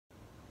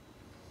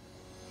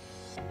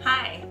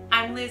Hi,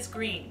 I'm Liz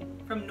Greene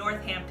from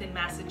Northampton,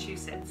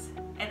 Massachusetts,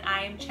 and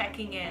I am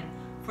checking in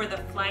for the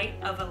flight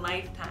of a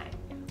lifetime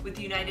with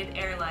United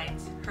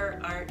Airlines,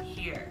 Her Art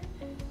Here,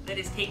 that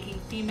is taking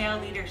female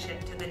leadership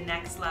to the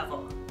next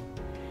level.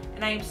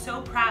 And I am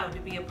so proud to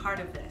be a part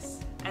of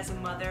this. As a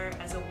mother,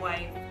 as a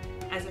wife,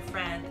 as a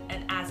friend,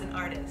 and as an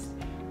artist,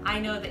 I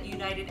know that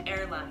United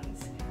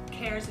Airlines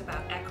cares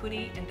about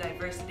equity and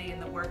diversity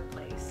in the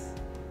workplace.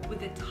 With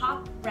the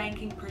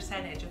top-ranking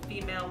percentage of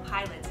female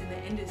pilots in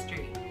the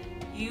industry,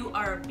 you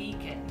are a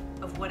beacon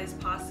of what is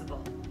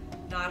possible,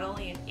 not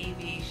only in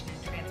aviation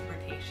and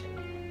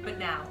transportation, but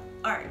now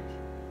art.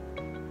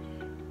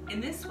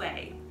 In this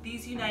way,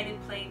 these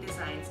United plane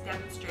designs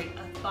demonstrate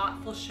a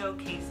thoughtful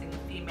showcasing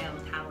of female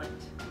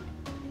talent.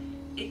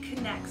 It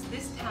connects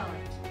this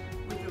talent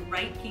with the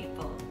right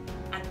people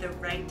at the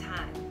right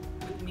time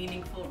with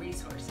meaningful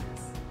resources.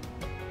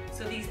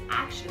 So these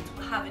actions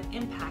will have an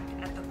impact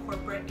at the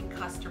corporate and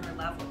customer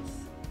levels.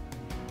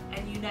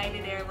 And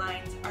United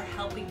Airlines are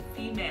helping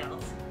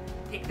females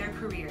take their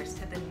careers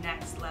to the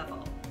next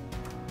level.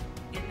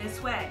 In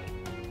this way,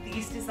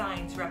 these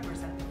designs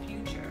represent the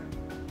future.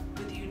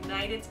 With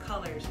United's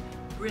colors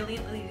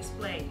brilliantly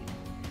displayed,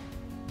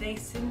 they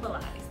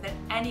symbolize that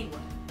anyone,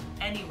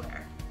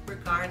 anywhere,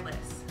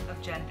 regardless of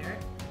gender,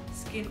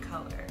 skin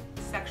color,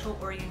 sexual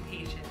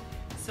orientation,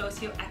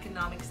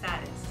 socioeconomic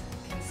status,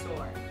 can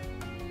soar.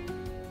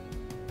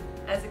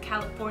 As a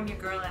California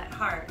girl at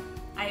heart,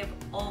 I have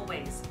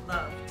always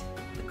loved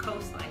the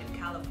coastline of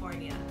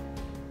California,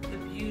 the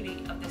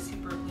beauty of the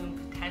super bloom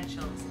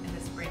potentials in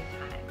the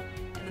springtime,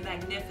 and the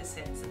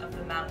magnificence of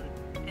the mountain.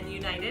 And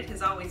United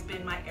has always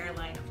been my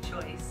airline of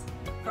choice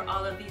for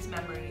all of these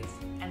memories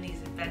and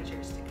these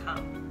adventures to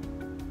come.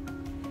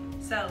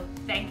 So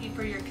thank you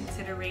for your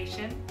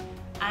consideration.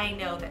 I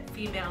know that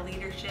female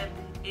leadership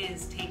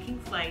is taking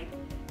flight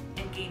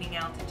and gaining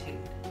altitude,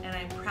 and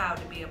I'm proud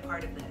to be a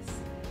part of this.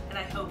 And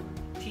I hope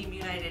Team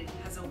United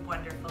has a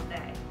wonderful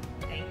day.